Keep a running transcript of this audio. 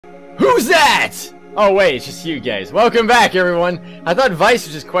Who's that? Oh wait, it's just you guys. Welcome back, everyone. I thought Vyse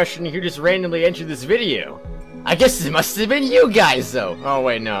was just questioning who just randomly entered this video. I guess it must have been you guys, though. Oh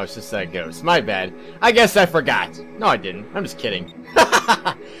wait, no, it's just that ghost. My bad. I guess I forgot. No, I didn't. I'm just kidding.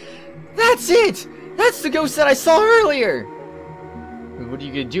 That's it! That's the ghost that I saw earlier! What are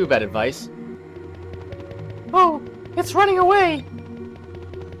you gonna do about it, Vyse? Oh, it's running away.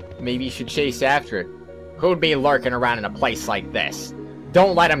 Maybe you should chase after it. Who'd be lurking around in a place like this?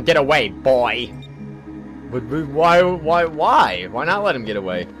 Don't let him get away, boy! But why? Why not let him get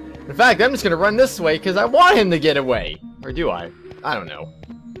away? In fact, I'm just gonna run this way because I want him to get away. Or do I? I don't know.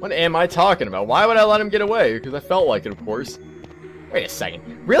 What am I talking about? Why would I let him get away? Because I felt like it, of course. Wait a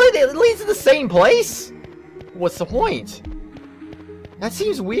second. Really? It leads to the same place? What's the point? That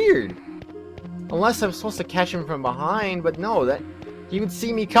seems weird. Unless I'm supposed to catch him from behind, but no, that he would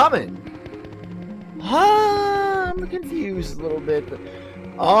see me coming. I'm confused a little bit. But...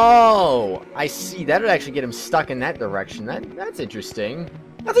 oh, I see. That would actually get him stuck in that direction. That's interesting.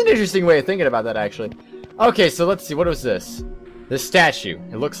 That's an interesting way of thinking about that, actually. Okay, so let's see. What was this? This statue.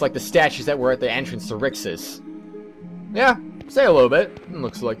 It looks like the statues that were at the entrance to Rix's. Yeah, say a little bit. It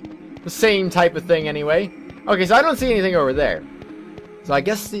looks like the same type of thing anyway. Okay, so I don't see anything over there. So I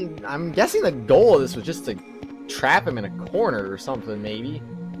guess I'm guessing the goal of this was just to trap him in a corner or something, maybe.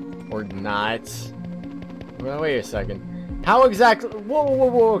 Or not. Well, wait a second. How exactly...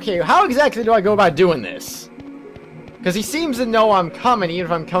 whoa, okay. How exactly do I go about doing this? Because he seems to know I'm coming, even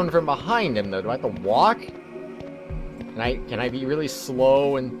if I'm coming from behind him, though. Do I have to walk? Can I be really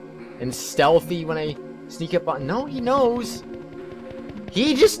slow and stealthy when I sneak up on... no, he knows.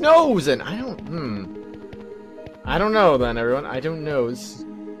 He just knows, and I don't... I don't know, then, everyone. I don't know.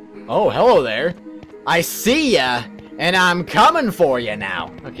 Oh, hello there. I see ya, and I'm coming for you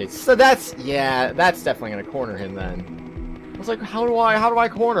now. Okay, so that's... yeah, that's definitely gonna corner him, then. I was like, how do I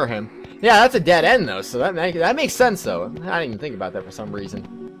corner him? Yeah, that's a dead end, though, so that makes sense, though. I didn't even think about that for some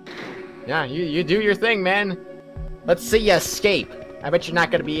reason. Yeah, you do your thing, man. Let's see you escape. I bet you're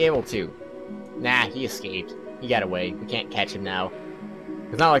not gonna be able to. Nah, he escaped. He got away. We can't catch him now.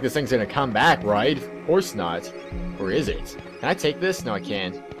 It's not like this thing's gonna come back, right? Of course not. Or is it? Can I take this? No, I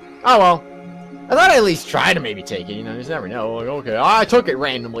can't. Oh, well. I thought I'd at least try to maybe take it, you know, you just never know. Like, okay, I took it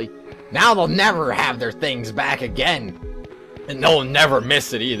randomly. Now they'll never have their things back again. And they'll never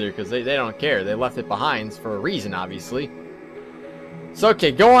miss it either, because they don't care. They left it behind for a reason, obviously. So,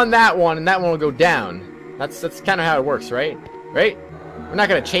 okay, go on that one, and that one will go down. That's kind of how it works, right? Right? We're not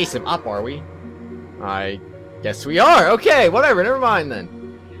gonna chase him up, are we? I guess we are. Okay, whatever, never mind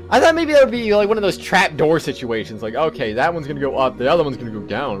then. I thought maybe that would be like one of those trap door situations. Like, okay, that one's gonna go up, the other one's gonna go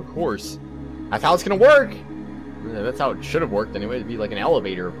down, of course. That's how it's gonna work. Yeah, that's how it should have worked anyway. It'd be like an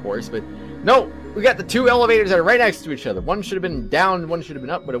elevator, of course, but no, we got the two elevators that are right next to each other. One should have been down, one should have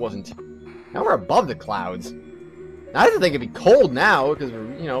been up, but it wasn't. Now we're above the clouds. Now, I didn't think it'd be cold now, because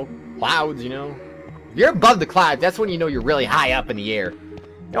we're, you know, clouds, you know. If you're above the clouds, that's when you know you're really high up in the air.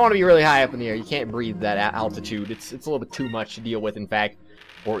 You don't want to be really high up in the air. You can't breathe that altitude. It's a little bit too much to deal with, in fact.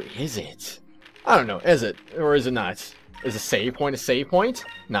 Or is it? I don't know. Is it? Or is it not? Is a save point a save point?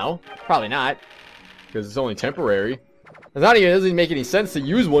 No. Probably not. Because it's only temporary. It's not even, it doesn't even make any sense to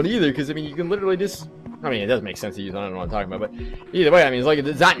use one either, because, I mean, you can literally just... I mean, it does make sense to use one, I don't know what I'm talking about, but either way, I mean, it's like,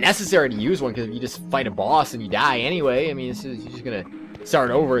 it's not necessary to use one, because if you just fight a boss and you die anyway, I mean, you're just gonna start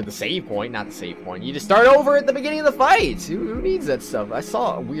over at the save point, not the save point. You just start over at the beginning of the fight! Who needs that stuff? I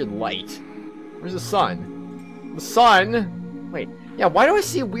saw a weird light. Where's the sun? The sun? Wait, yeah, why do I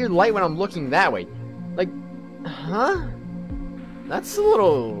see a weird light when I'm looking that way? Like, huh? That's a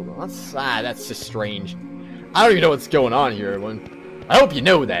little... that's just strange. I don't even know what's going on here, everyone. I hope you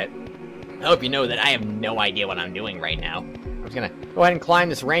know that. I hope you know that I have no idea what I'm doing right now. I'm just gonna go ahead and climb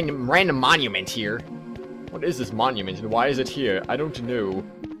this random monument here. What is this monument and why is it here? I don't know.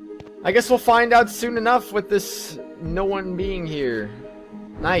 I guess we'll find out soon enough with this no one being here.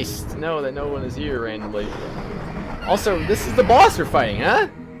 Nice to know that no one is here randomly. Also, this is the boss we're fighting, huh?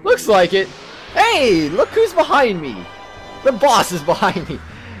 Looks like it. Hey, look who's behind me. The boss is behind me.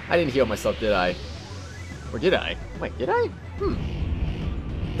 I didn't heal myself, did I? Or did I? Wait, did I?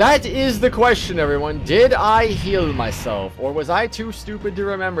 That is the question, everyone. Did I heal myself? Or was I too stupid to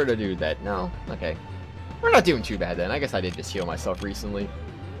remember to do that? No? Okay. We're not doing too bad then. I guess I did just heal myself recently.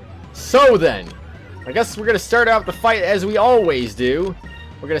 So then, I guess we're going to start out the fight as we always do.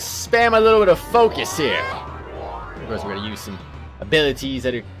 We're going to spam a little bit of focus here. Of course, we're going to use some abilities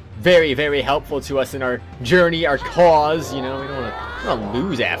that are very, very helpful to us in our journey, our cause. You know, we don't want to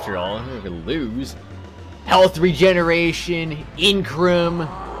lose after all. We're not going to lose. Health regeneration, Incrum,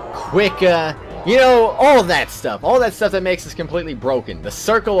 Quicka, You know, all that stuff that makes us completely broken. The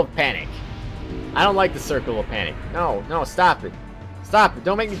circle of panic. I don't like the circle of panic. No, no, stop it. Stop it,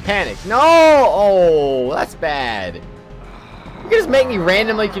 don't make me panic. No! Oh, that's bad. You can just make me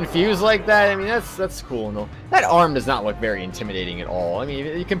randomly confused like that? I mean, that's cool. No, that arm does not look very intimidating at all. I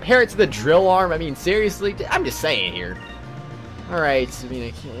mean, you compare it to the drill arm, I mean, seriously? I'm just saying here. Alright, I mean,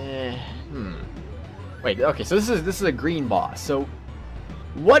 I can't... Wait, okay, so this is a green boss. So,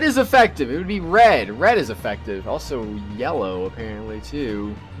 what is effective? It would be red. Red is effective. Also, yellow, apparently,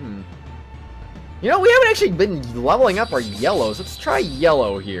 too. You know, we haven't actually been leveling up our yellows. Let's try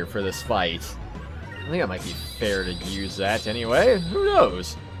yellow here for this fight. I think that might be fair to use that anyway. Who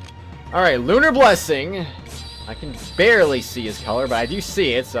knows? Alright, Lunar Blessing. I can barely see his color, but I do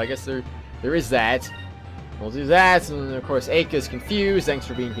see it, so I guess there is that. We'll do that, and then, of course, Aika's confused. Thanks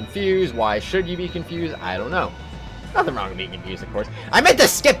for being confused. Why should you be confused? I don't know. Nothing wrong with being confused, of course. I meant to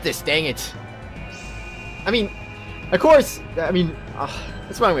skip this, dang it! I mean, of course, that's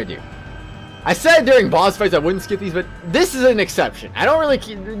what I'm gonna do. I said during boss fights I wouldn't skip these, but this is an exception. I don't really,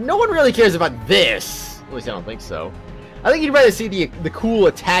 no one really cares about this. At least I don't think so. I think you'd rather see the cool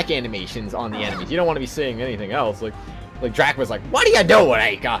attack animations on the enemies. You don't want to be seeing anything else. Like Drac was like, "What are you doing,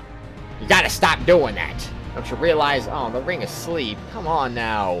 Aika? You gotta stop doing that. Don't you realize? Oh, the ring of sleep. Come on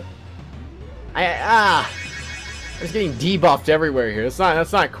now. I'm just getting debuffed everywhere here.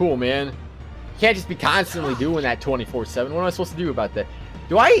 That's not cool, man. You can't just be constantly doing that 24/7. What am I supposed to do about that?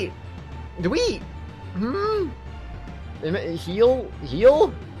 Do we?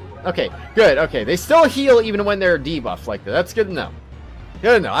 Heal? Okay, good. Okay, they still heal even when they're debuffed like that. That's good to know.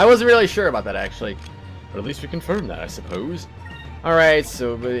 Good to know. I wasn't really sure about that actually, but at least we confirmed that, I suppose. All right,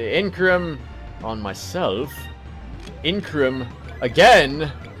 so Incrum on myself. Incrum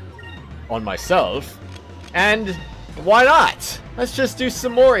again on myself. And why not? Let's just do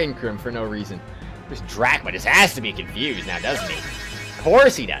some more Incrum for no reason. This Drachma just has to be confused now, doesn't he? Of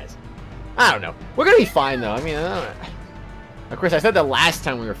course he does. I don't know. We're gonna be fine though. I mean, of course, I said that last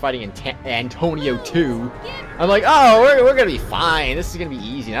time we were fighting in Antonio 2. I'm like, oh, we're gonna be fine. This is gonna be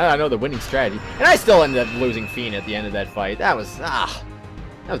easy. Now I know the winning strategy, and I still ended up losing Fiend at the end of that fight. That was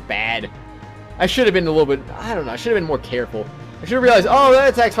bad. I should have been a little bit. I don't know. I should have been more careful. I should have realized, oh,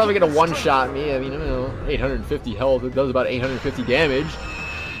 that attack's probably gonna one-shot me. I mean, 850 health. It does about 850 damage.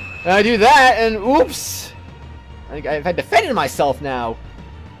 And I do that, and oops! If I defended myself now,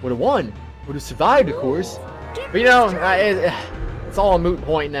 would have won. Would have survived, of course. But you know, it's all a moot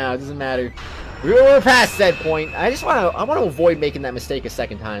point now. It doesn't matter. We're past that point. I want to avoid making that mistake a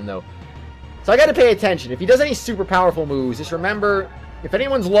second time, though. So I got to pay attention. If he does any super powerful moves, just remember, if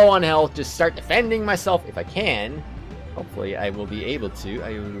anyone's low on health, just start defending myself if I can. Hopefully, I will be able to.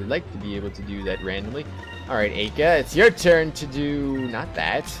 I would like to be able to do that randomly. All right, Aika, it's your turn to do not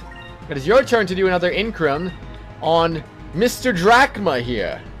that. It is your turn to do another Incrum on Mr. Drachma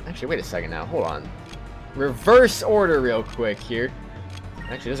here. Actually, wait a second now. Hold on. Reverse order real quick here.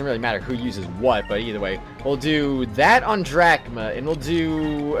 Actually, it doesn't really matter who uses what, but either way. We'll do that on Drachma, and we'll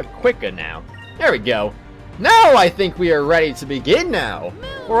do Aquika now. There we go. Now I think we are ready to begin now.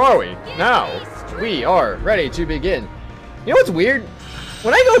 Where are we? Now. We are ready to begin. You know what's weird?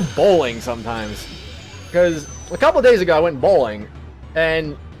 When I go bowling sometimes, because a couple days ago I went bowling,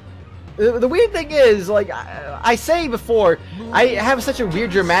 and the weird thing is, like, I say before, I have such a weird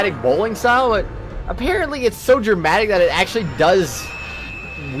dramatic bowling style, but apparently it's so dramatic that it actually does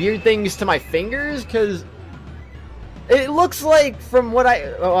weird things to my fingers, because it looks like from what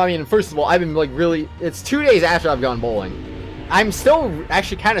I mean, first of all, I've been like it's 2 days after I've gone bowling. I'm still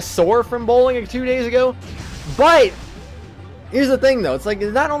actually kind of sore from bowling like 2 days ago, but here's the thing though, it's like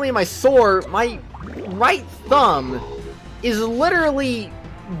not only am I sore, my right thumb is literally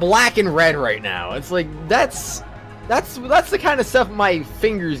black and red right now. It's like that's the kind of stuff my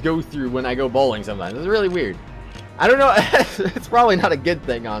fingers go through when I go bowling sometimes. It's really weird. I don't know. It's probably not a good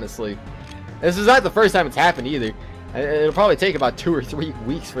thing, honestly. This is not the first time it's happened either. It'll probably take about 2 or 3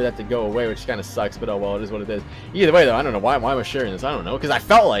 weeks for that to go away, which kind of sucks, but oh well, it is what it is. Either way though, I don't know why am I sharing this. I don't know, because I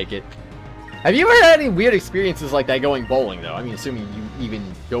felt like it. Have you ever had any weird experiences like that going bowling though? I mean, assuming you even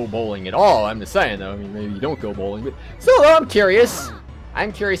go bowling at all. I'm just saying though. I mean, maybe you don't go bowling, but still, I'm curious.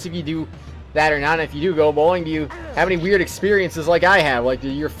 I'm curious if you do that or not. And if you do go bowling, do you have any weird experiences like I have? Like, do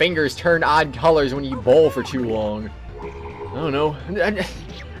your fingers turn odd colors when you bowl for too long? I don't know. I don't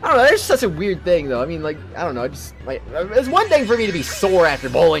know. There's such a weird thing, though. I mean, like, I don't know. Just like, it's one thing for me to be sore after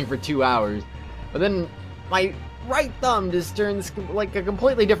bowling for 2 hours, but then my right thumb just turns like a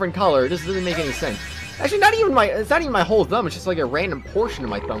completely different color. It just doesn't make any sense. Actually, it's not even my whole thumb. It's just like a random portion of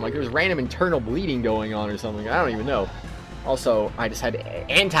my thumb. Like there's random internal bleeding going on or something. I don't even know. Also, I just had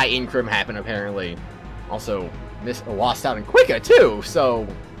anti-incrim happen, apparently. Also, lost out in Quicka, too, so...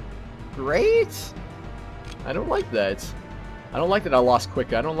 Great? I don't like that. I don't like that I lost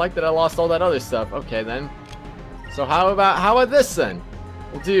Quicka. I don't like that I lost all that other stuff. Okay, then. So how about this, then?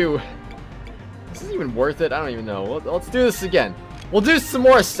 We'll do... This isn't even worth it. I don't even know. Let's do this again. We'll do some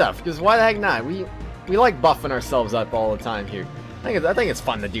more stuff, because why the heck not? We like buffing ourselves up all the time here. I think it's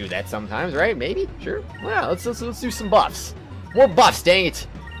fun to do that sometimes, right? Maybe? Sure. Well, yeah, let's do some buffs. More buffs, dang it.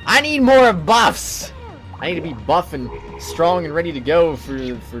 I need more buffs. I need to be buff and strong and ready to go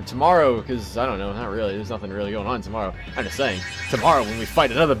for tomorrow, because, I don't know, not really. There's nothing really going on tomorrow. I'm just saying, tomorrow when we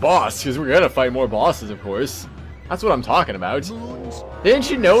fight another boss, because we're going to fight more bosses, of course. That's what I'm talking about.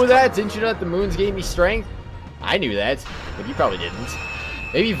 Didn't you know that? Didn't you know that the moons gave me strength? I knew that, but you probably didn't.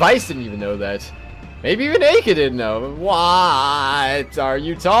 Maybe Vyse didn't even know that. Maybe even Aka didn't know. What are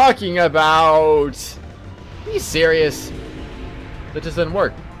you talking about? Are you serious? That just doesn't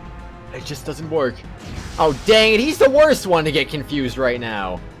work. It just doesn't work. Oh, dang it. He's the worst one to get confused right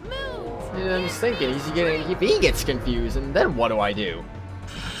now. Yeah, I'm just thinking, if he gets confused, and then what do I do?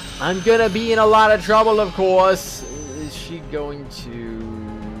 I'm gonna be in a lot of trouble, of course. Is she going to...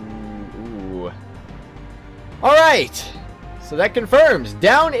 Ooh. Alright. So that confirms.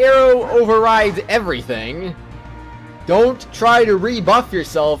 Down arrow overrides everything. Don't try to rebuff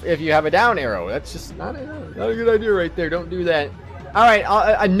yourself if you have a down arrow. That's just not a good idea right there. Don't do that.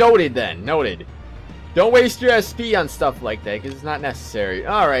 Alright, noted then. Noted. Don't waste your SP on stuff like that, because it's not necessary.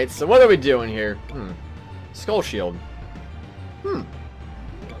 Alright, so what are we doing here? Skull shield.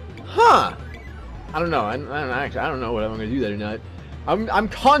 Huh. I don't know. I don't know whether I'm going to do that or not. I'm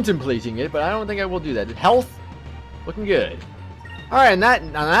contemplating it, but I don't think I will do that. Health, looking good. Alright,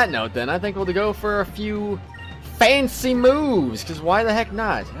 on that note then, I think we'll go for a few fancy moves, because why the heck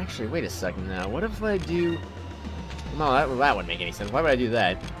not? Actually, wait a second now. What if I do... No, that wouldn't make any sense. Why would I do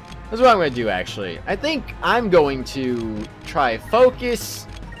that? That's what I'm going to do, actually. I think I'm going to try focus.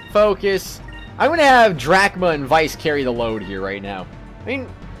 I'm going to have Drachma and Vyse carry the load here right now. I mean,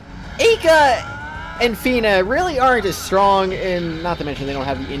 Aka and Fina really aren't as strong, and not to mention they don't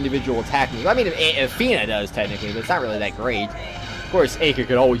have the individual attack moves. I mean, if Fina does, technically, but it's not really that great. Of course, Aka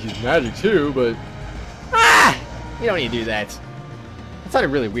could always use magic, too, but... We don't need to do that. That sounded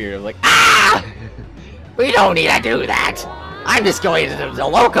really weird. Like, we don't need to do that! I'm just going into the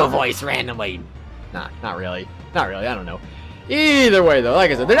Loco voice randomly. Nah, not really. Not really, I don't know. Either way, though, like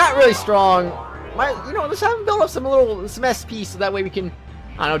I said, they're not really strong. Let's have them build up some SP so that way we can,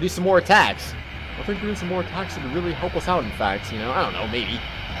 I don't know, do some more attacks. I think doing some more attacks would really help us out, in fact, I don't know, maybe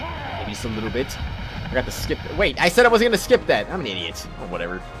just a little bit. I forgot to skip. Wait, I said I wasn't going to skip that. I'm an idiot. Oh,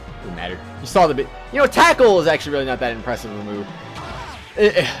 whatever. Doesn't matter. You saw the bit. Tackle is actually really not that impressive of a move.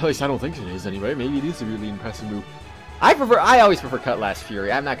 At least I don't think it is, anyway. Maybe it is a really impressive move. I always prefer Cutlass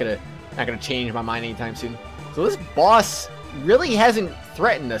Fury. I'm not gonna change my mind anytime soon. So this boss really hasn't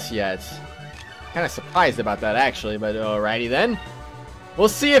threatened us yet. Kind of surprised about that, actually, but alrighty then. We'll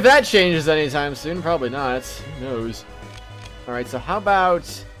see if that changes anytime soon. Probably not. Who knows? Alright, so how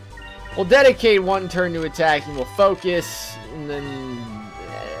about... We'll dedicate one turn to attacking, we'll focus, and then...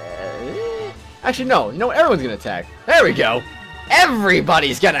 Actually, no. Everyone's gonna attack. There we go!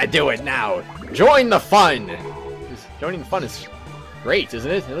 Everybody's gonna do it now! Join the fun! Joining the fun is great, isn't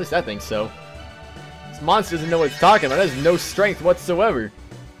it? At least I think so. This monster doesn't know what it's talking about. It has no strength whatsoever.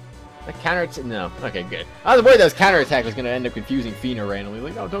 That counter... No. Okay, good. I was worried that his counterattack was going to end up confusing Fina randomly.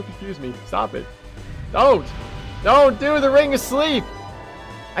 Like, no, don't confuse me. Stop it. Don't! Don't do the Ring of Sleep!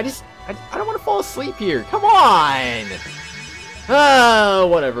 I don't want to fall asleep here. Come on!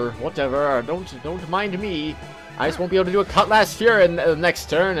 Whatever. Don't mind me. I just won't be able to do a Cutlass Fury in the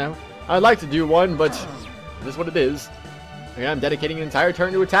next turn. I'd like to do one, but... This is what it is. I'm dedicating an entire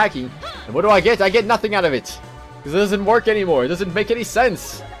turn to attacking. And what do I get? I get nothing out of it. Because it doesn't work anymore. It doesn't make any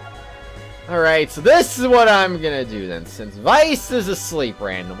sense. Alright, so this is what I'm going to do then. Since Vyse is asleep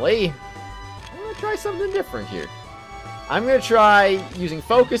randomly, I'm going to try something different here. I'm going to try using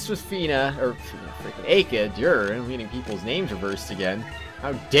Focus with Fina, or freaking Aka. I'm getting people's names reversed again.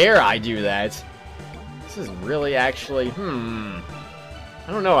 How dare I do that? This is really actually, I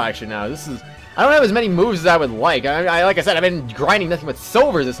don't know actually now. I don't have as many moves as I would like. Like I said, I've been grinding nothing but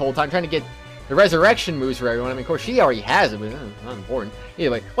silvers this whole time, trying to get the resurrection moves for everyone. I mean, of course, she already has it, but it's not important.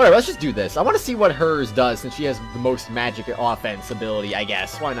 Anyway, whatever, let's just do this. I want to see what hers does, since she has the most magic offense ability, I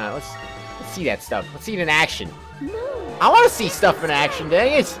guess. Why not? Let's see that stuff. Let's see it in action. I want to see stuff in action,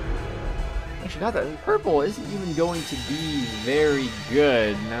 dang it! Actually, not that. Purple isn't even going to be very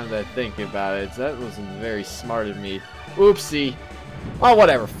good, now that I think about it. That wasn't very smart of me. Oopsie. Well,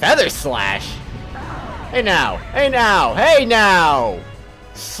 whatever. Feather Slash! Hey now! Hey now! Hey now!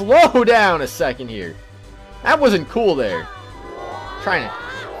 Slow down a second here. That wasn't cool there. Trying to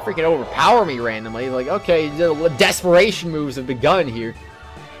freaking overpower me randomly. Like, okay, the desperation moves have begun here.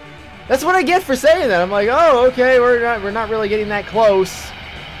 That's what I get for saying that. I'm like, oh, okay, we're not really getting that close.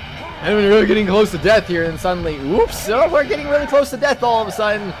 And we're really getting close to death here, and suddenly, whoops, oh, we're getting really close to death all of a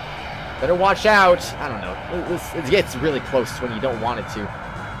sudden. Better watch out. I don't know. It gets really close when you don't want it to.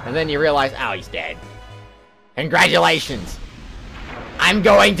 And then you realize, oh, he's dead. Congratulations. I'm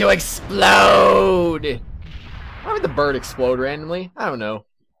going to explode. Why would the bird explode randomly? I don't know.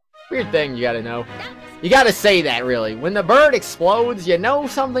 Weird thing you gotta know. You gotta say that, really. When the bird explodes, you know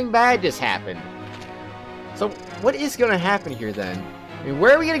something bad just happened. So, what is gonna happen here, then? I mean,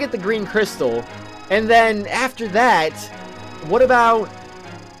 where are we gonna get the green crystal? And then, after that, what about...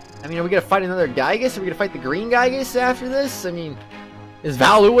 I mean, are we gonna fight another Gygus? Are we gonna fight the green Gygus after this? I mean, is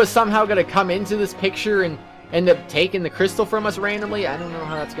Valua somehow gonna come into this picture and end up taking the crystal from us randomly? I don't know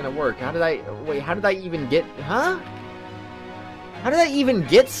how that's gonna work. How did I... Wait, how did I even get... Huh? How did I even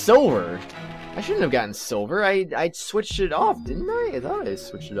get silver? I shouldn't have gotten silver. I switched it off, didn't I? I thought I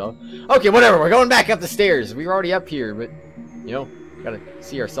switched it off. Okay, whatever. We're going back up the stairs. We were already up here, but, you know, gotta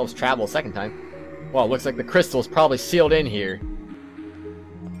see ourselves travel a second time. Well, it looks like the crystal's probably sealed in here.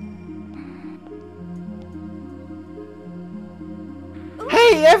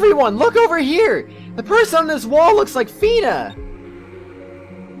 Hey, everyone! Look over here! The person on this wall looks like Fina!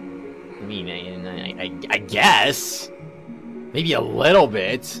 I mean, I guess. Maybe a little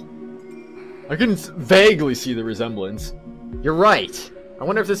bit. I can vaguely see the resemblance. You're right. I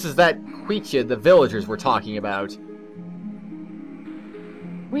wonder if this is that Quitia the villagers were talking about.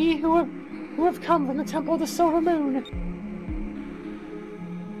 We who have come from the Temple of the Silver Moon.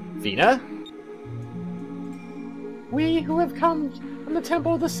 Fina? We who have come from the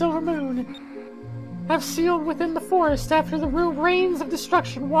Temple of the Silver Moon have sealed within the forest after the rains of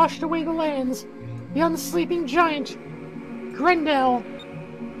destruction washed away the lands, the unsleeping giant, Grendel.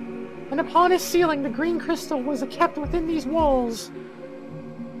 And upon his sealing, the green crystal was kept within these walls.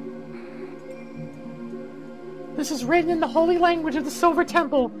 This is written in the holy language of the Silver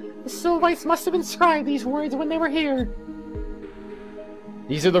Temple. The Sylvites must have inscribed these words when they were here.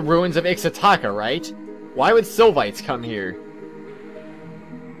 These are the ruins of Ixataka, right? Why would Sylvites come here?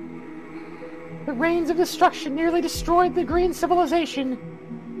 The rains of destruction nearly destroyed the green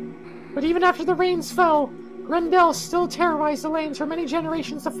civilization. But even after the rains fell, Grendel still terrorized the lands for many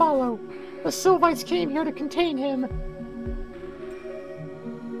generations to follow. The Sylvites came here to contain him.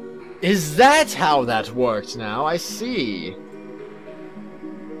 Is that how that worked now? I see.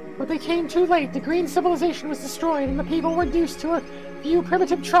 But they came too late. The green civilization was destroyed, and the people were reduced to a few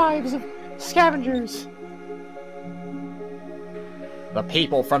primitive tribes of scavengers. The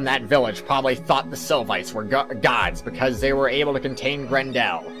people from that village probably thought the Sylvites were gods because they were able to contain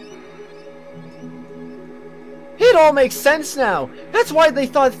Grendel. It all makes sense now! That's why they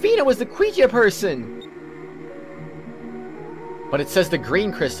thought Fina was the Quitia person! But it says the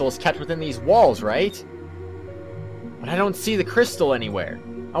green crystal is kept within these walls, right? But I don't see the crystal anywhere.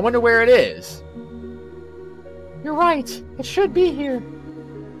 I wonder where it is. You're right. It should be here.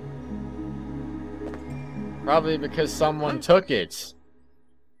 Probably because someone took it.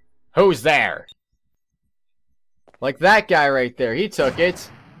 Who's there? Like that guy right there. He took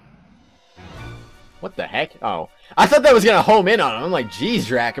it. What the heck? Oh. I thought that was gonna home in on him. I'm like, geez,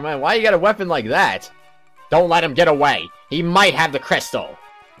 Dracoma, why you got a weapon like that? Don't let him get away. He might have the crystal.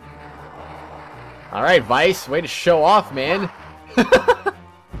 Alright, Vyse. Way to show off, man.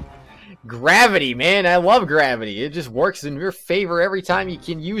 Gravity, man. I love gravity. It just works in your favor every time you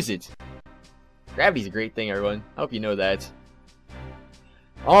can use it. Gravity's a great thing, everyone. I hope you know that.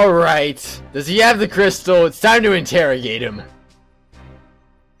 Alright. Does he have the crystal? It's time to interrogate him.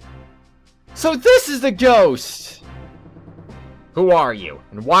 So this is the ghost! Who are you?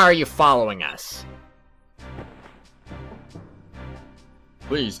 And why are you following us?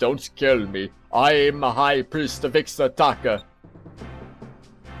 Please don't kill me. I am a high priest of Ixataka.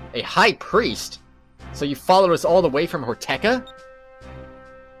 A high priest? So you followed us all the way from Horteka?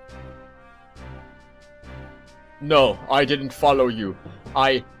 No, I didn't follow you.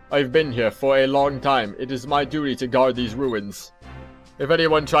 I've been here for a long time. It is my duty to guard these ruins. If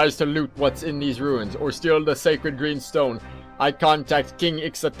anyone tries to loot what's in these ruins or steal the sacred green stone, I contact King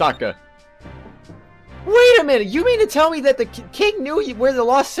Ixataka. Wait a minute! You mean to tell me that the king knew where the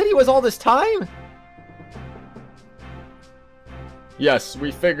lost city was all this time? Yes,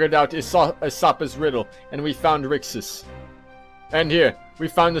 we figured out Isapa's riddle, and we found Rixus. And here, we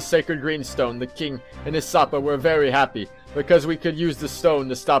found the sacred green stone. The king and Isapa were very happy, because we could use the stone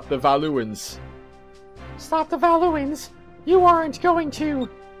to stop the Valuans. Stop the Valuans. You aren't going to. ...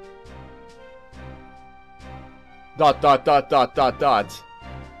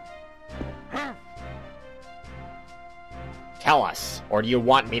 Tell us, or do you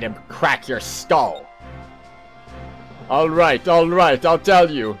want me to crack your skull? Alright, I'll tell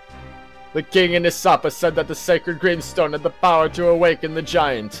you. The king in Isapa said that the sacred greenstone had the power to awaken the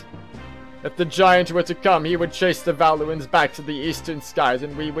giant. If the giant were to come, he would chase the Valuans back to the eastern skies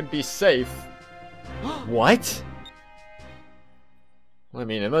and we would be safe. What? I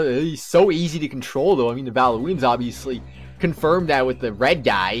mean, he's so easy to control, though. I mean, the Valuans obviously confirmed that with the red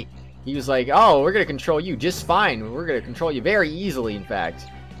guy. He was like, oh, we're going to control you just fine. We're going to control you very easily, in fact.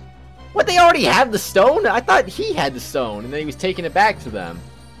 What, they already have the stone? I thought he had the stone, and then he was taking it back to them.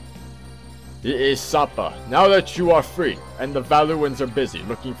 It is Sapa. Now that you are free, and the Valuans are busy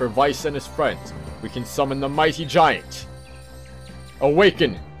looking for Vyse and his friends, we can summon the mighty giant.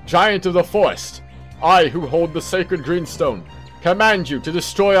 Awaken, giant of the forest. I, who hold the sacred greenstone, command you to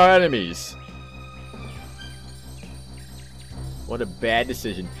destroy our enemies. What a bad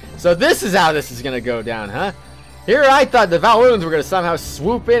decision. So this is how this is gonna go down, huh? Here I thought the Valuans were gonna somehow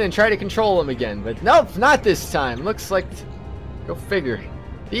swoop in and try to control them again, but nope, not this time. Looks like, go figure.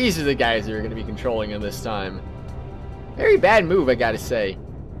 These are the guys that are gonna be controlling him this time. Very bad move, I gotta say.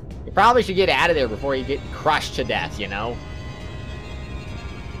 You probably should get out of there before you get crushed to death, you know?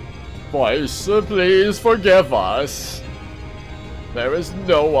 Vyse, please forgive us. There is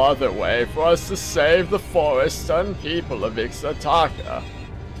no other way for us to save the forest and people of Ixataka.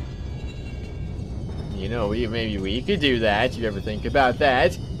 You know, maybe we could do that. You ever think about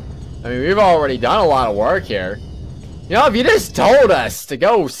that? I mean, we've already done a lot of work here. You know, if you just told us to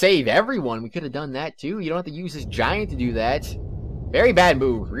go save everyone, we could have done that too. You don't have to use this giant to do that. Very bad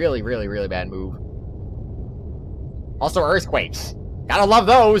move. Really, really, really bad move. Also, earthquakes. Gotta love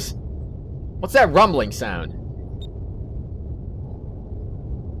those. What's that rumbling sound?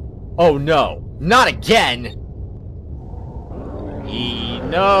 Oh no, not again! He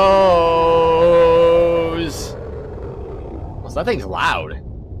knows! Oh, so that thing's loud.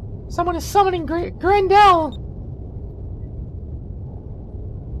 Someone is summoning Grendel!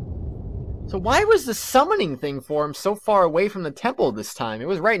 So why was the summoning thing for him so far away from the temple this time? It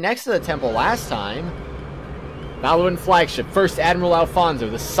was right next to the temple last time. Valuan flagship, First Admiral Alfonso,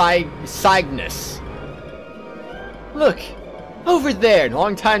 the Cygnus. Look! Over there!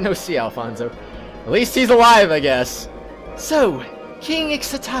 Long time no see, Alfonso. At least he's alive, I guess. So, King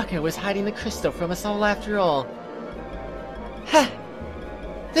Ixataka was hiding the crystal from us all after all. Ha!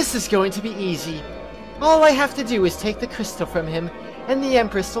 This is going to be easy. All I have to do is take the crystal from him, and the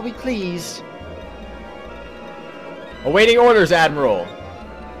Empress will be pleased. Awaiting orders, Admiral.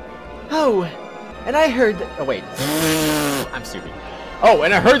 Oh, and I heard that... Oh, wait. I'm stupid. Oh,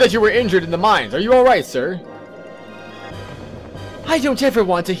 and I heard that you were injured in the mines. Are you alright, sir? I don't ever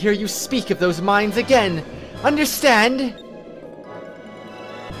want to hear you speak of those mines again. Understand?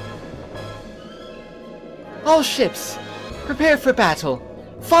 All ships, prepare for battle.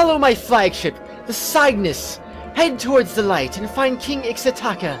 Follow my flagship, the Cygnus. Head towards the light and find King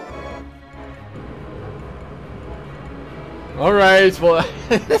Ixataka. Alright, well,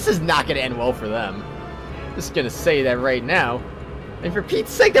 this is not going to end well for them. Just going to say that right now. And for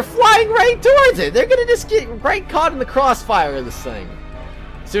Pete's sake, they're flying right towards it! They're gonna just get right caught in the crossfire of this thing.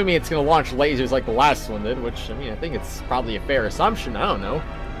 Assuming it's gonna launch lasers like the last one did, which, I mean, I think it's probably a fair assumption, I don't know.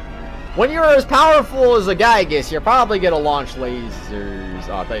 When you're as powerful as a Gygus, you're probably gonna launch lasers.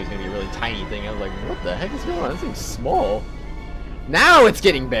 Oh, I thought he was gonna be a really tiny thing. I was like, what the heck is going on? This thing's small. Now it's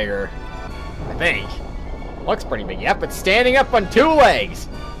getting bigger. I think. Looks pretty big. Yep, it's standing up on two legs.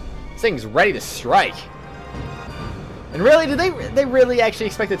 This thing's ready to strike. And really, did they really actually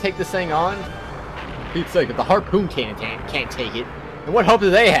expect to take this thing on? For Pete's sake, if the harpoon can't take it, then what hope do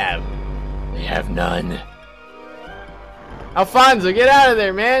they have? They have none. Alfonso, get out of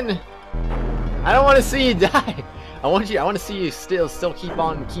there, man! I don't want to see you die. I want to see you still keep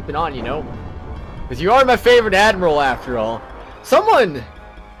on keeping on, you know, because you are my favorite admiral after all. Someone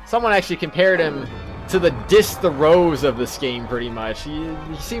actually compared him to the the Rose of this game, pretty much. He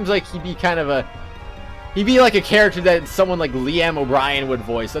seems like he'd be kind of a... He'd be like a character that someone like Liam O'Brien would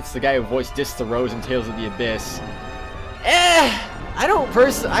voice. That's the guy who voiced the Rose in Tales of the Abyss. I don't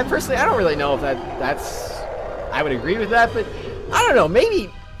really know if that's... I would agree with that, but I don't know.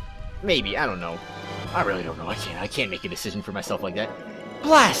 Maybe, I don't know. I really don't know. I can't make a decision for myself like that.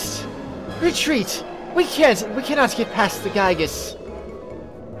 Blast! Retreat! We cannot get past the Gygus.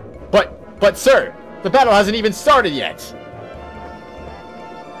 But sir, the battle hasn't even started yet.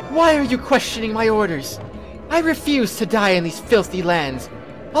 Why are you questioning my orders? I refuse to die in these filthy lands.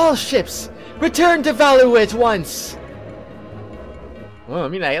 All ships, Return to Valua at once! Well, I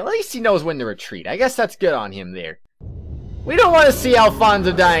mean, at least he knows when to retreat. I guess that's good on him there. We don't want to see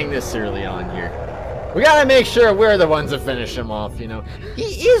Alfonso dying this early on here. We gotta make sure we're the ones that finish him off, you know.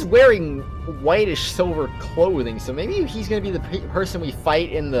 He is wearing whitish silver clothing, so maybe he's gonna be the person we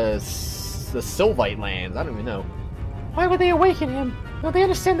fight in the Sylvite lands. I don't even know. Why would they awaken him? Don't they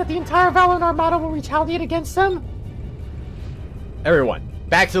understand that the entire Valuan Armada will retaliate against them? Everyone,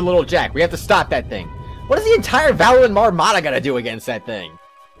 back to the little Jack. We have to stop that thing. What is the entire Valuan Armada gonna do against that thing?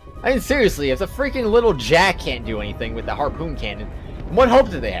 I mean, seriously, if the freaking little Jack can't do anything with the harpoon cannon, what hope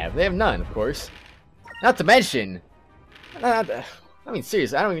do they have? They have none, of course. Not to mention... I mean,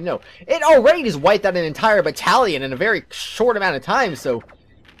 seriously, I don't even know. It already just wiped out an entire battalion in a very short amount of time, so...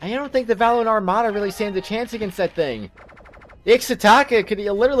 I don't think the Valuan Armada really stands a chance against that thing. The Ixtaka could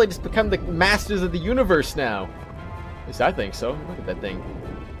literally just become the masters of the universe now. At least I think so. Look at that thing.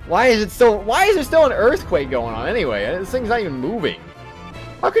 Why is there still an earthquake going on anyway? This thing's not even moving.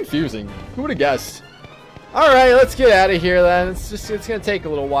 How confusing. Who would have guessed? Alright, let's get out of here then. It's gonna take a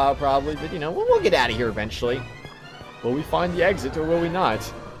little while probably, but you know, we'll get out of here eventually. Will we find the exit or will we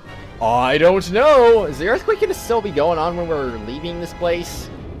not? I don't know! Is the earthquake gonna still be going on when we're leaving this place?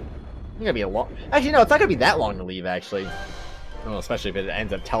 It's gonna be a long... Actually, no, it's not gonna be that long to leave, actually. Well, especially if it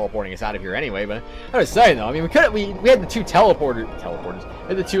ends up teleporting us out of here anyway, but... I was saying, though, I mean, we had the two teleporters. We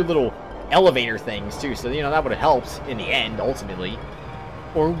had the two little elevator things, too, so, you know, that would have helped in the end, ultimately.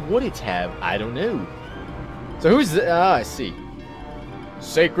 Or would it have? I don't know. So who's the... I see.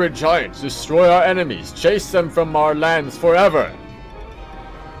 Sacred giants, destroy our enemies. Chase them from our lands forever.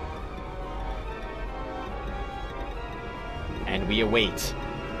 And we await.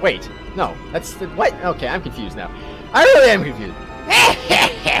 Wait, no, that's the... What? Okay, I'm confused now. I really am confused.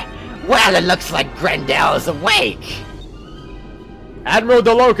 Well, it looks like Grendel is awake. Admiral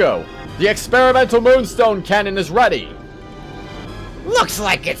de Loco, the experimental moonstone cannon is ready. Looks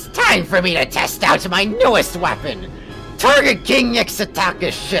like it's time for me to test out my newest weapon. Target King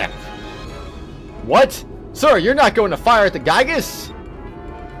Ixtaka's ship. What? Sir, you're not going to fire at the Gygus?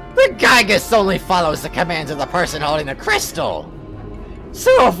 The Gygus only follows the commands of the person holding the crystal.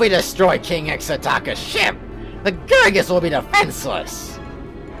 So if we destroy King Ixtaka's ship, the Gygus will be defenseless.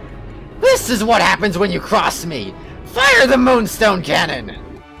 This is what happens when you cross me. Fire the Moonstone Cannon!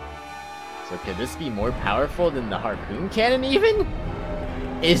 So could this be more powerful than the Harpoon Cannon even?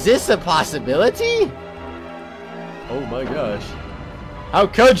 Is this a possibility? Oh my gosh. How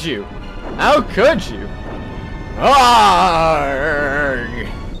could you? How could you? Arrgh!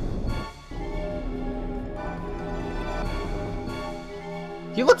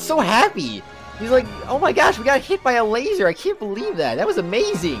 He looks so happy. He's like, oh my gosh, we got hit by a laser. I can't believe that. That was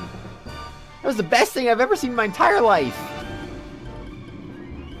amazing. That was the best thing I've ever seen in my entire life.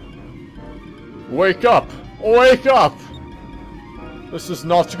 Wake up! Wake up! This is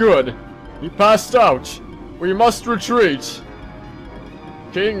not good. He passed out. We must retreat.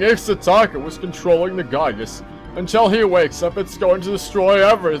 King Ixtaka was controlling the Gygus. Until he wakes up, it's going to destroy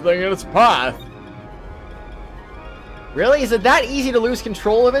everything in its path. Really? Is it that easy to lose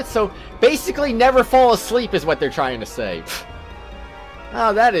control of it? So, basically never fall asleep is what they're trying to say.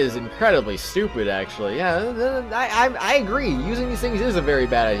 Oh, that is incredibly stupid, actually. Yeah, I agree. Using these things is a very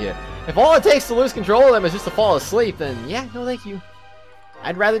bad idea. If all it takes to lose control of them is just to fall asleep, then yeah, no thank you.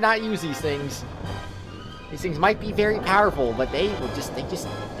 I'd rather not use these things. These things might be very powerful, but they're just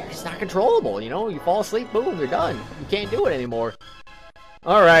not controllable, you know? You fall asleep, boom, you're done. You can't do it anymore.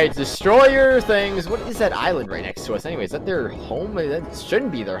 Alright, destroy your things. What is that island right next to us anyway? Is that their home? That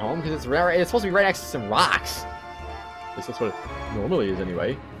shouldn't be their home, because it's supposed to be right next to some rocks. At least that's what it normally is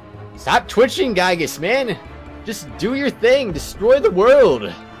anyway. Stop twitching, Gygus, man! Just do your thing, destroy the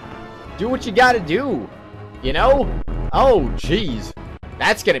world! Do what you gotta do! You know? Oh, jeez.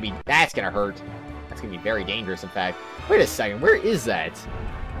 That's gonna hurt. That's gonna be very dangerous, in fact. Wait a second, where is that?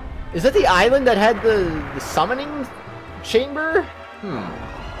 Is that the island that had the summoning chamber?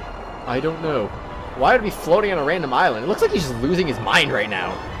 I don't know. Why would it be floating on a random island? It looks like he's just losing his mind right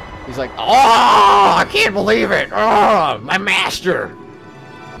now. He's like, oh, I can't believe it. Oh, my master.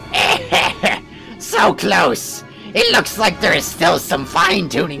 So close. It looks like there is still some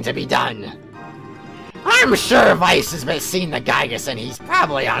fine-tuning to be done. I'm sure Vyse has been seeing the Gygus and he's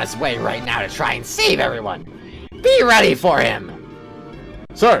probably on his way right now to try and save everyone. Be ready for him.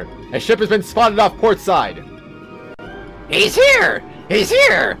 Sir, a ship has been spotted off port side. He's here! He's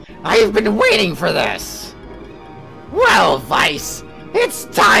here! I've been waiting for this! Well, Vyse, it's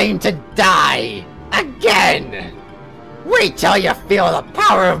time to die! Again! Wait till you feel the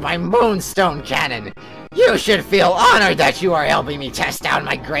power of my moonstone cannon! You should feel honored that you are helping me test out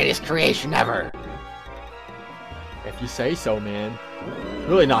my greatest creation ever! If you say so, man.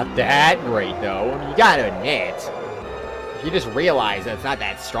 Really not that great, though. I mean, you gotta admit. You just realize that it's not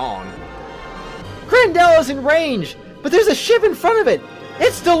that strong. Grandella's in range, but there's a ship in front of it!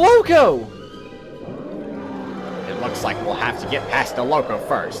 It's the Loco! It looks like we'll have to get past the Loco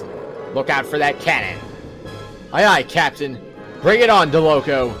first. Look out for that cannon. Aye aye, Captain. Bring it on,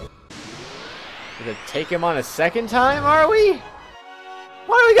 DeLoco. We're gonna take him on a second time, are we?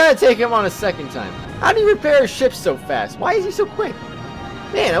 Why do we gotta take him on a second time? How do you repair a ship so fast? Why is he so quick?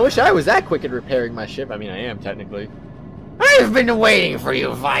 Man, I wish I was that quick at repairing my ship. I mean, I am, technically. I've been waiting for you,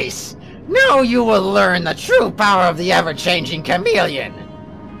 Vyse. Now you will learn the true power of the ever-changing chameleon.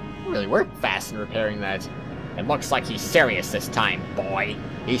 You really worked fast in repairing that. It looks like he's serious this time, boy.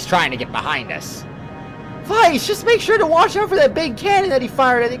 He's trying to get behind us. Vyse, just make sure to watch out for that big cannon that he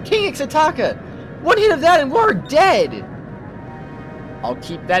fired at King Ixataka. One hit of that and we're dead. I'll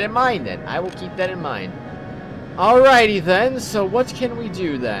keep that in mind then. I will keep that in mind. Alrighty then, so what can we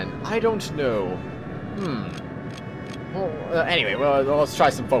do then? I don't know. Well, anyway, let's try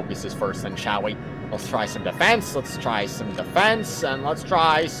some focuses first then, shall we? Let's try some defense, and let's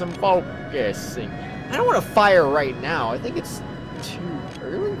try some focusing. I don't want to fire right now. I think it's too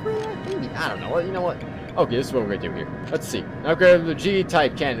early for that, maybe? I don't know. You know what? Okay, this is what we're going to do here. Let's see. Upgrade the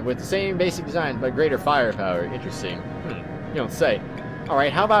G-type cannon with the same basic design, but greater firepower. Interesting. You don't say.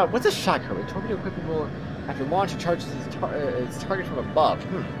 Alright, how about, what's a shotgun? A torpedo equipped will, after launch, it charges its target from above.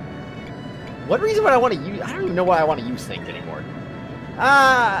 What reason would I want to use? I don't even know why I want to use things anymore.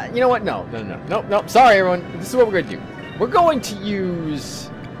 You know what? Nope. Sorry, everyone. This is what we're going to do. We're going to use,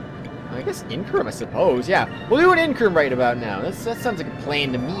 I guess, Incrum, I suppose. Yeah, we'll do an Incrum right about now. That sounds like a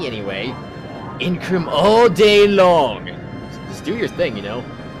plan to me, anyway. Incrum all day long. Just do your thing, you know.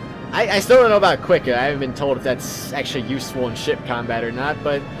 I still don't know about Quicker. I haven't been told if that's actually useful in ship combat or not,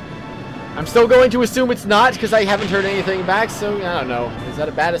 but I'm still going to assume it's not because I haven't heard anything back, so I don't know. Is that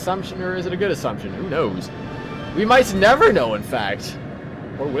a bad assumption or is it a good assumption? Who knows? We might never know, in fact.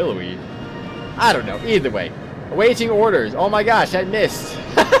 Or will we? I don't know. Either way. Awaiting orders. Oh my gosh, I missed.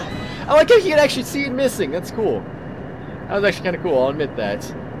 I like how you can actually see it missing. That's cool. That was actually kind of cool, I'll admit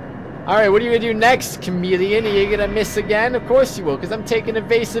that. Alright, what are you going to do next, Chameleon? Are you going to miss again? Of course you will, because I'm taking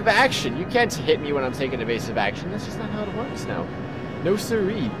evasive action. You can't hit me when I'm taking evasive action. That's just not how it works now. No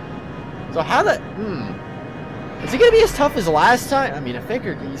siree. So how the... Is he going to be as tough as last time? I mean, I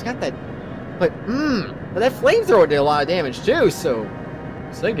figured he's got that... But that flamethrower did a lot of damage too, so... I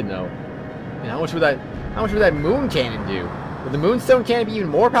was thinking, though. You know, how much would that moon cannon do? Would the moonstone cannon be even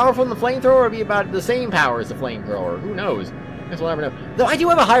more powerful than the flamethrower, or be about the same power as the flamethrower? Who knows? I guess we'll never know. Though I do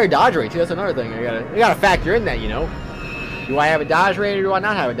have a higher dodge rate too. That's another thing. I gotta factor in that, you know. Do I have a dodge rate or do I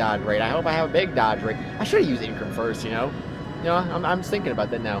not have a dodge rate? I hope I have a big dodge rate. I should have used Incrum first, you know. You know, I'm just thinking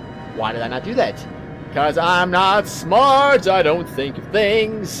about that now. Why did I not do that? Because I'm not smart. I don't think of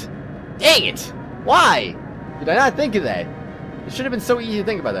things. Dang it! Why did I not think of that? It should have been so easy to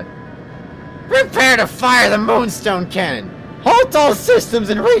think about that. Prepare to fire the moonstone cannon. Halt all systems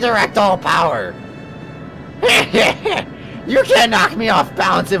and redirect all power. You can't knock me off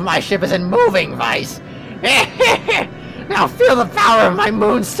balance if my ship isn't moving, Vyse. Now feel the power of my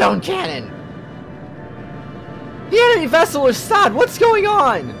moonstone cannon. The enemy vessel is stopped. What's going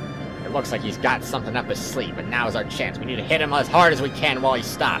on? It looks like he's got something up his sleeve, but now's our chance. We need to hit him as hard as we can while he's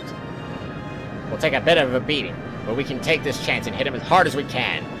stopped. We'll take a bit of a beating, but we can take this chance and hit him as hard as we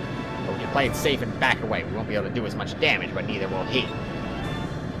can. But we can play it safe and back away. We won't be able to do as much damage, but neither will he.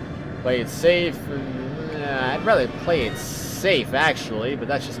 Play it safe. I'd rather play it safe, actually, but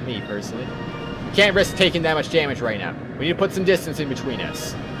that's just me, personally. We can't risk taking that much damage right now. We need to put some distance in between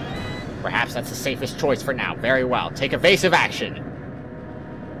us. Perhaps that's the safest choice for now. Very well. Take evasive action.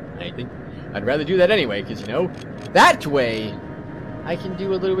 I think I'd rather do that anyway, because, you know, that way I can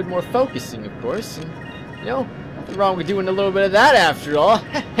do a little bit more focusing, of course. And, you know, nothing wrong with doing a little bit of that after all.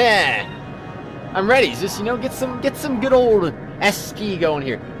 I'm ready. Just, you know, get some good old ski going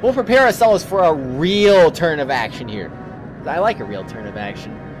here. We'll prepare ourselves for a real turn of action here. I like a real turn of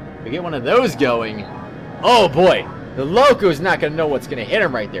action. If we get one of those going, oh boy, the Loco's not going to know what's going to hit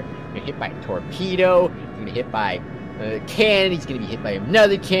him right there. He's going to hit by a torpedo, he's going to hit by a cannon, he's going to be hit by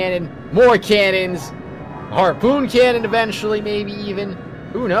another cannon, more cannons, a harpoon cannon eventually, maybe even.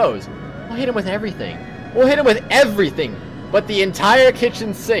 Who knows? We'll hit him with everything. We'll hit him with everything but the entire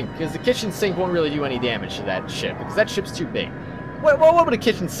kitchen sink, because the kitchen sink won't really do any damage to that ship, because that ship's too big. What would a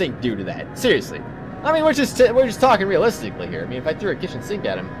kitchen sink do to that? Seriously. I mean, we're just talking realistically here. I mean, if I threw a kitchen sink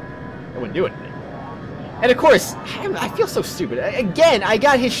at him, it wouldn't do anything. And of course, I feel so stupid. Again, I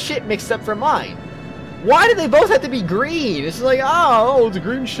got his ship mixed up from mine. Why do they both have to be green? It's like, oh, it's a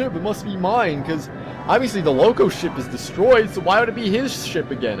green ship, it must be mine, because obviously the Loco ship is destroyed, so why would it be his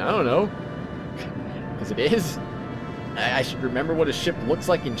ship again? I don't know. Because it is. I should remember what a ship looks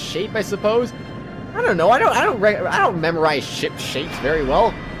like in shape, I suppose. I don't know. I don't memorize ship shapes very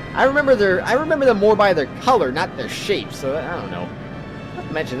well. I remember them more by their color, not their shape. So I don't know. Not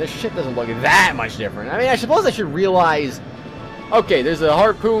to mention, this ship doesn't look that much different. I mean, I suppose I should realize. Okay, there's a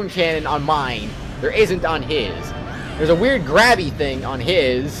harpoon cannon on mine. There isn't on his. There's a weird grabby thing on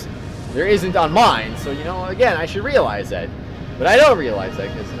his. There isn't on mine. So, you know, again, I should realize that. But I don't realize that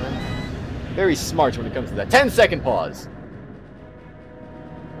because I'm very smart when it comes to that. 10-second pause.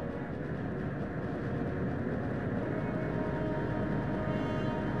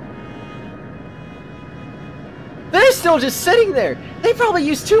 They're still just sitting there. They probably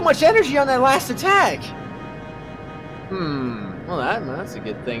used too much energy on that last attack. Well, that's a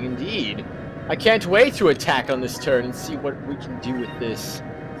good thing indeed. I can't wait to attack on this turn and see what we can do with this.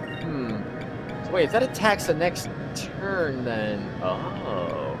 So wait, if that attacks the next turn, then...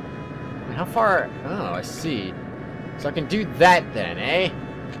 Oh. How far... Oh, I see. So I can do that then, eh?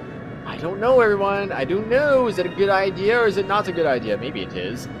 I don't know, everyone. I don't know. Is it a good idea or is it not a good idea? Maybe it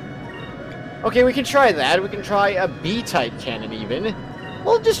is. Okay, we can try that. We can try a B-type cannon, even.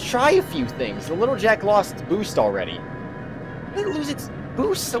 We'll just try a few things. The Little Jack lost its boost already. It didn't lose its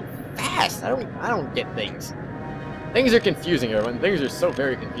boost so fast. I don't get things. Things are confusing, everyone. Things are so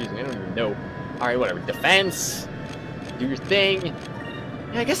very confusing. I don't even know. Alright, whatever. Defense. Do your thing.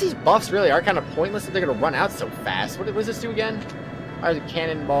 Yeah, I guess these buffs really are kind of pointless if they're going to run out so fast. What does this do again? Fires a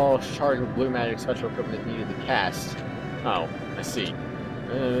cannonball charged with blue magic special equipment is needed to cast. Oh, I see.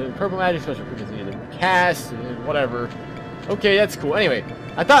 Purple magic special equipment is needed to cast. Whatever. Okay, that's cool. Anyway,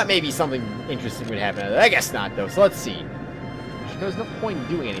 I thought maybe something interesting would happen. I guess not, though. So let's see. There's no point in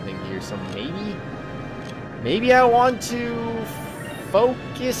doing anything here, so maybe I want to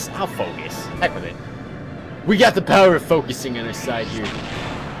focus. I'll focus. Heck with it. We got the power of focusing on our side here.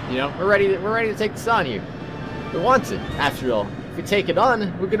 You know, we're ready to take this on here. We want it. After all, if we take it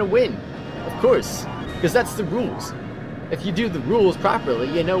on, we're gonna win. Of course, because that's the rules. If you do the rules properly,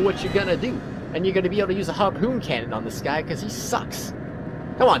 you know what you're gonna do, and you're gonna be able to use a harpoon cannon on this guy because he sucks.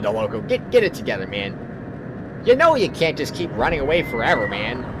 Come on, Loco, get it together, man. You know you can't just keep running away forever,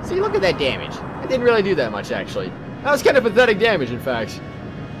 man. See, look at that damage. It didn't really do that much, actually. That was kind of pathetic damage, in fact.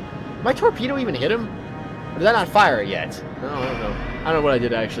 Did my torpedo even hit him? Or did I not fire it yet? No, I don't know. I don't know what I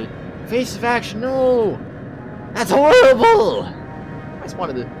did, actually. Face of action, no! That's horrible! I just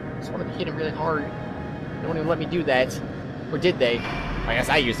wanted to hit him really hard. They won't even let me do that. Or did they? I guess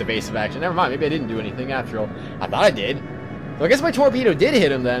I used the base of action. Never mind, maybe I didn't do anything after all. I thought I did. So I guess my torpedo did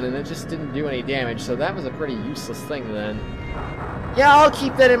hit him then, and it just didn't do any damage, so that was a pretty useless thing then. Yeah, I'll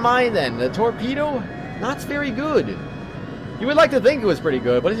keep that in mind then. The torpedo, not very good. You would like to think it was pretty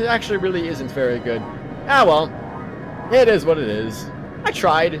good, but it actually really isn't very good. Ah well, it is what it is. I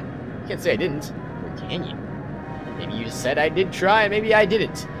tried. You can't say I didn't. Or can you? Maybe you just said I did try, and maybe I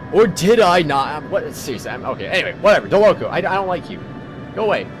didn't. Or did I not? What? Seriously, okay, anyway, whatever. Loco, I don't like you. Go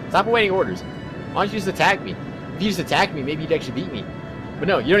away. Stop awaiting orders. Why don't you just attack me? If you just attack me, maybe you'd actually beat me. But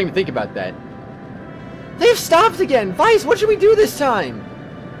no, you don't even think about that. They've stopped again! Vyse, what should we do this time?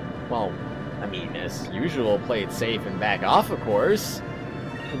 Well, I mean, as usual, play it safe and back off, of course.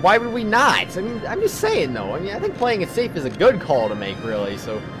 Why would we not? I mean, I'm just saying, though. I mean, I think playing it safe is a good call to make, really,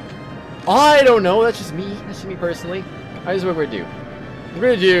 so... I don't know, that's just me. That's just me personally. Alright, this is what we're gonna do.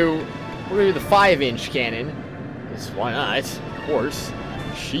 We're gonna do the 5-inch cannon. Because why not? Of course.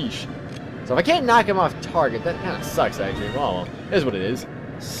 Sheesh. So if I can't knock him off target, that kind of sucks, actually. Well, it is what it is.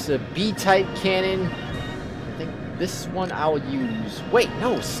 It's a B-type cannon. I think this one I'll use... Wait,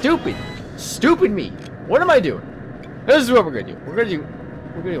 no, stupid! Stupid me! What am I doing? This is what we're gonna do. We're gonna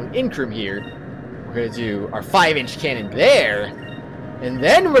do an increment here. We're gonna do our 5-inch cannon there. And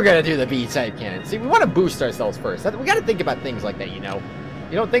then we're gonna do the B-type cannon. See, we want to boost ourselves first. We gotta think about things like that, you know?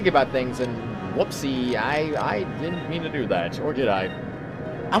 You don't think about things and... Whoopsie, I didn't mean to do that. Or did I?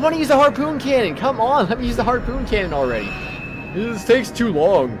 I want to use the harpoon cannon. Come on, let me use the harpoon cannon already. This takes too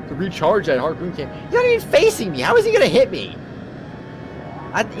long to recharge that harpoon cannon. He's not even facing me. How is he going to hit me?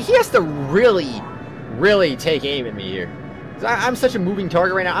 He has to really take aim at me here. I'm such a moving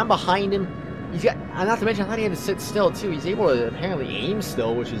target right now. I'm behind him. He's got, not to mention, I thought he had to sit still too. He's able to apparently aim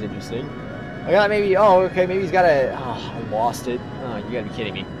still, which is interesting. I got maybe, oh, okay, maybe he's got a, oh, I lost it. Oh, you gotta be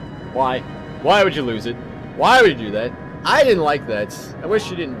kidding me. Why? Why would you lose it? Why would you do that? I didn't like that. I wish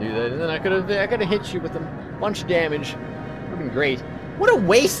you didn't do that. And then I could have hit you with a bunch of damage. Would have been great. What a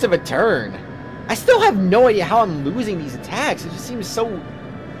waste of a turn. I still have no idea how I'm losing these attacks. It just seems so...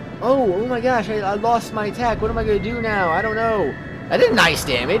 Oh my gosh, I lost my attack. What am I going to do now? I don't know. I did nice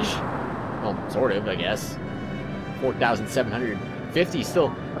damage. Well, sort of, I guess. 4,750,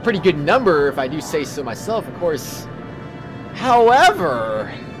 still a pretty good number if I do say so myself, of course.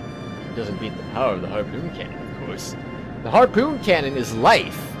 However, it doesn't beat the power of the harpoon cannon, of course. The harpoon cannon is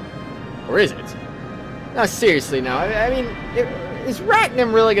life. Or is it? No, seriously, now. I mean, is Ragnar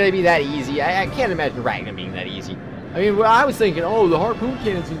really going to be that easy? I can't imagine Ragnar being that easy. I mean, well, I was thinking, oh, the harpoon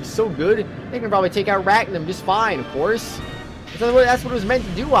cannon's going to be so good, they can probably take out Ragnar just fine, of course. That's what it was meant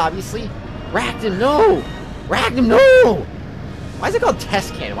to do, obviously. Ragnar, no! Ragnar, no! Why is it called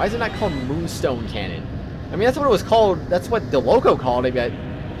test cannon? Why is it not called moonstone cannon? I mean, that's what it was called. That's what the Loco called it, but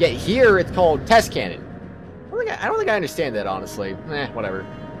yet here it's called test cannon. I don't think I understand that, honestly. Whatever.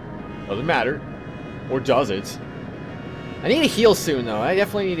 Doesn't matter. Or does it? I need a heal soon, though. I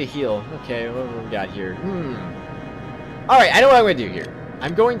definitely need a heal. Okay, what have we got here? Alright, I know what I'm going to do here.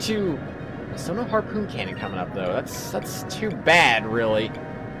 I'm going to... Still no harpoon cannon coming up, though. That's too bad, really.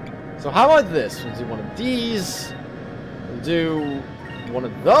 So how about this? We'll do one of these. We'll do one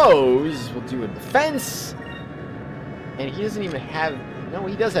of those. We'll do a defense. And he doesn't even have... No,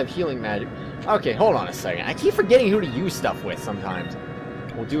 he does have healing magic. Okay, hold on a second. I keep forgetting who to use stuff with sometimes.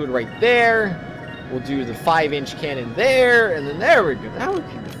 We'll do it right there. We'll do the 5-inch cannon there. And then there we go. Now we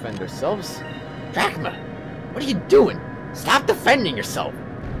can defend ourselves. Drachma, what are you doing? Stop defending yourself.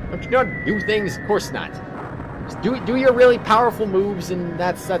 Don't you know how to do things? Of course not. Just do your really powerful moves, and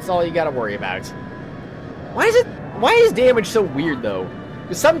that's all you gotta worry about. Why is damage so weird, though?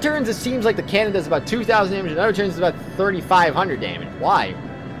 Because some turns it seems like the cannon does about 2,000 damage, and other turns it's about 3,500 damage. Why?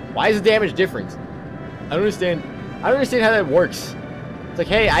 Why is the damage different? I don't understand. I don't understand how that works. It's like,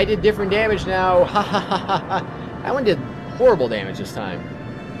 hey, I did different damage now. Ha ha ha ha ha. That one did horrible damage this time.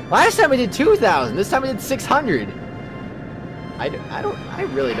 Last time I did 2,000. This time I did 600. I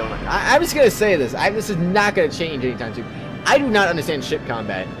really don't. I'm just gonna say this. This is not gonna change anytime soon. I do not understand ship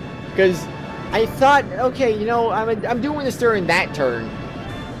combat because I thought, okay, you know, I'm doing this during that turn,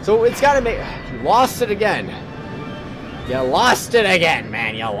 so it's gotta make. You lost it again. You lost it again,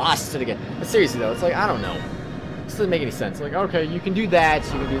 man. You lost it again. But seriously though, it's like I don't know. This doesn't make any sense. Like, okay, you can do that.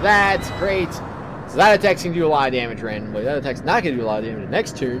 You can do that. Great. So that attack's gonna do a lot of damage randomly. That attack's not gonna do a lot of damage the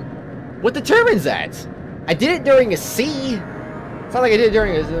next turn. What determines that? I did it during a C. It's not like I did it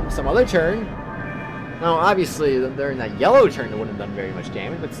during some other turn. Now, obviously, during that yellow turn, it wouldn't have done very much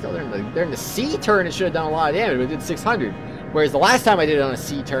damage, but still, during the C turn, it should have done a lot of damage, but it did 600. Whereas the last time I did it on a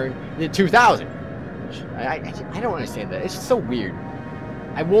C turn, it did 2,000. I don't understand that. It's just so weird.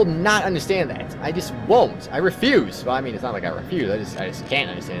 I will not understand that. I just won't. I refuse. Well, I mean, it's not like I refuse. I just can't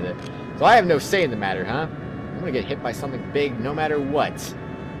understand it. So I have no say in the matter, huh? I'm gonna get hit by something big no matter what.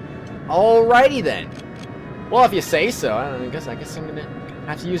 Alrighty then. Well, if you say so, I guess I'm gonna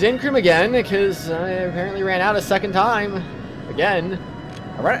have to use Incrum again because I apparently ran out a second time. Again,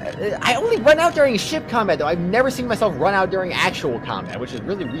 I only run out during ship combat though. I've never seen myself run out during actual combat, which is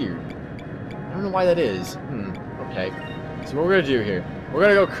really weird. I don't know why that is. Okay. So what we're gonna do here? We're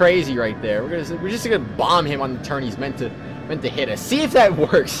gonna go crazy right there. We're just gonna bomb him on the turn he's meant to hit us. See if that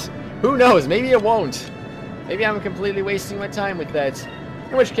works. Who knows? Maybe it won't. Maybe I'm completely wasting my time with that.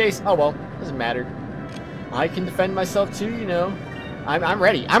 In which case, oh well, doesn't matter. I can defend myself too, you know. I'm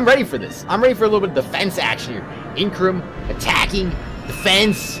ready. I'm ready for this. I'm ready for a little bit of defense action here. Incrum, attacking,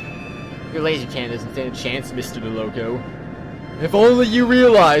 defense. Your laser cannon doesn't stand a chance, Mr. Loco. If only you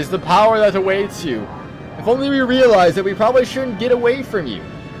realize the power that awaits you. If only we realize that we probably shouldn't get away from you.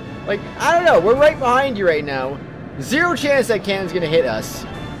 Like, I don't know. We're right behind you right now. Zero chance that cannon's gonna hit us.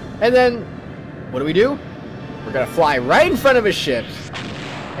 And then, what do? We're gonna fly right in front of a ship.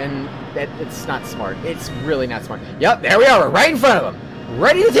 And it's not smart. It's really not smart. Yep, there we are. We're right in front of them.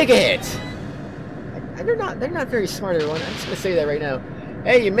 Ready to take a hit. They're not very smart, everyone. I'm just gonna say that right now.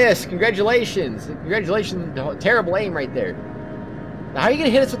 Hey, you missed. Congratulations. Congratulations. Terrible aim right there. Now, how are you gonna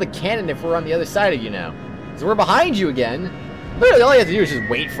hit us with a cannon if we're on the other side of you now? So we're behind you again. Literally, all you have to do is just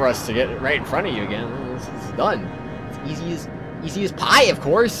wait for us to get right in front of you again. It's done. It's easy as pie, of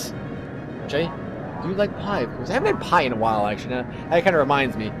course. Which I do like pie, of course. I haven't had pie in a while, actually. Now, that kind of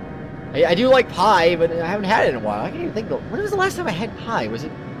reminds me. I do like pie, but I haven't had it in a while. I can't even think. When was the last time I had pie? Was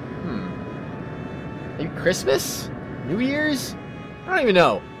it? Maybe Christmas? New Year's? I don't even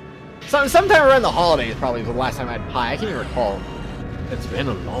know. Sometime around the holidays probably was the last time I had pie. I can't even recall. It's been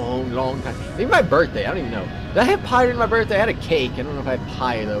a long, long time. Maybe my birthday. I don't even know. Did I have pie during my birthday? I had a cake. I don't know if I had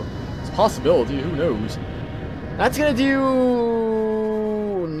pie, though. It's a possibility. Who knows? That's going to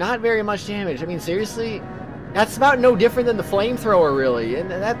do not very much damage. I mean, seriously? That's about no different than the flamethrower, really. And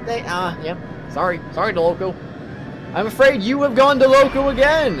yeah. Sorry to Loco. I'm afraid you have gone to Loco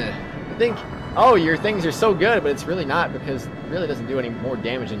again. I think, oh, your things are so good, but it's really not, because it really doesn't do any more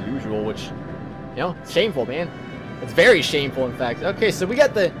damage than usual, which, you know, it's shameful, man. It's very shameful, in fact. Okay, so we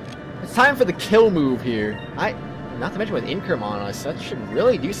got the, it's time for the kill move here. Not to mention with Incrum on us, that should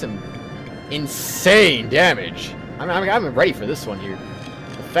really do some insane damage. I'm ready for this one here.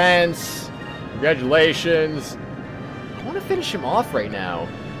 Defense, congratulations. I want to finish him off right now.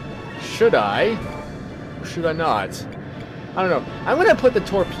 Should I? Or should I not? I don't know. I'm going to put the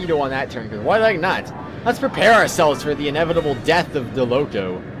torpedo on that turn, because why the heck not? Let's prepare ourselves for the inevitable death of the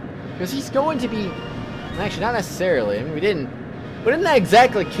Loco. Because he's going to be... Actually, not necessarily. I mean, we didn't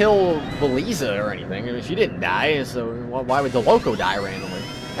exactly kill Vyse or anything. I mean, she didn't die, so why would the Loco die randomly?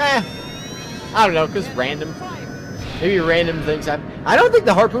 I don't know, because random. Maybe random things happen. I don't think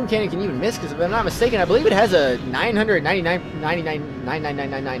the harpoon cannon can even miss, because if I'm not mistaken, I believe it has a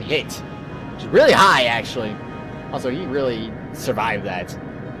 999 hit. Which is really high, actually. Also, he really survived that.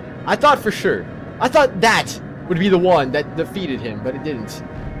 I thought for sure. I thought that would be the one that defeated him, but it didn't.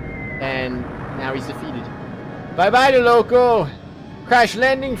 And now he's defeated. Bye-bye to Loco. Crash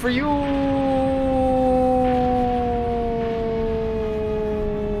landing for you.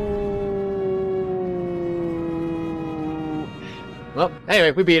 Well,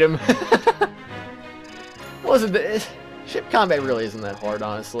 anyway, we beat him. Wasn't the ship combat really isn't that hard,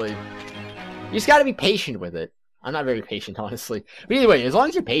 honestly. You just gotta be patient with it. I'm not very patient, honestly. But anyway, as long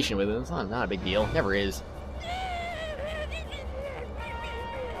as you're patient with it, it's not a big deal. Never is.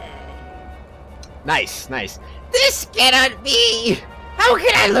 Nice, nice. This cannot be! How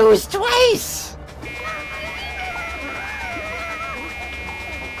can I lose twice?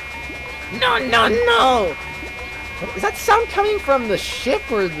 No, no, no! Is that sound coming from the ship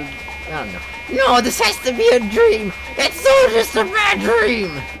or the... I don't know. No, this has to be a dream! It's all just a bad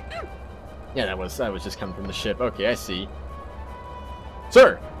dream! Yeah, that was just coming from the ship. Okay, I see.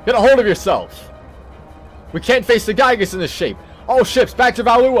 Sir, get a hold of yourself! We can't face the Gygas in this shape! All ships back to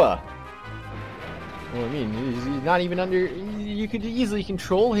Valua! Well, I mean, he's not even under... You could easily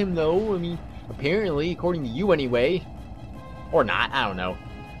control him, though. I mean, apparently, according to you anyway. Or not, I don't know.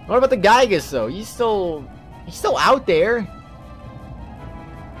 What about the Gygas, though? He's still out there.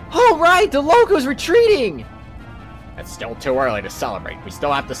 Oh, right! The Loco's retreating! It's still too early to celebrate. We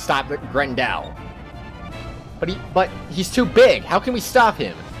still have to stop Grendel. But he's too big. How can we stop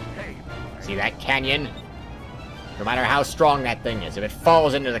him? See that canyon? No matter how strong that thing is, if it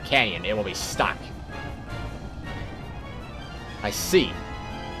falls into the canyon, it will be stuck. I see.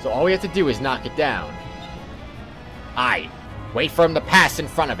 So all we have to do is knock it down. Aye. Wait for him to pass in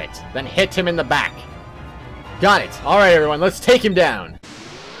front of it, then hit him in the back. Got it. Alright, everyone, let's take him down.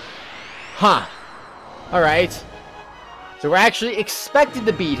 Huh. Alright. So we're actually expected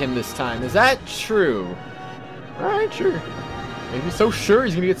to beat him this time. Is that true? Alright, sure. Maybe so sure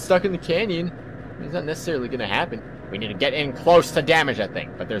he's gonna get stuck in the canyon. It's not necessarily gonna happen. We need to get in close to damage that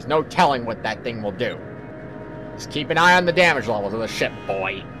thing, but there's no telling what that thing will do. Just keep an eye on the damage levels of the ship,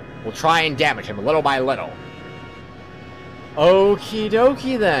 boy. We'll try and damage him little by little. Okie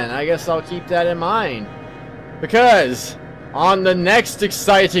dokie then. I guess I'll keep that in mind. Because on the next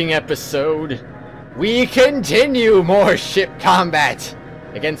exciting episode, we continue more ship combat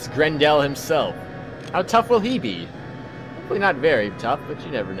against Grendel himself. How tough will he be? Hopefully not very tough, but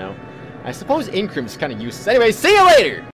you never know. I suppose Incrum's kind of useless. Anyway, see you later!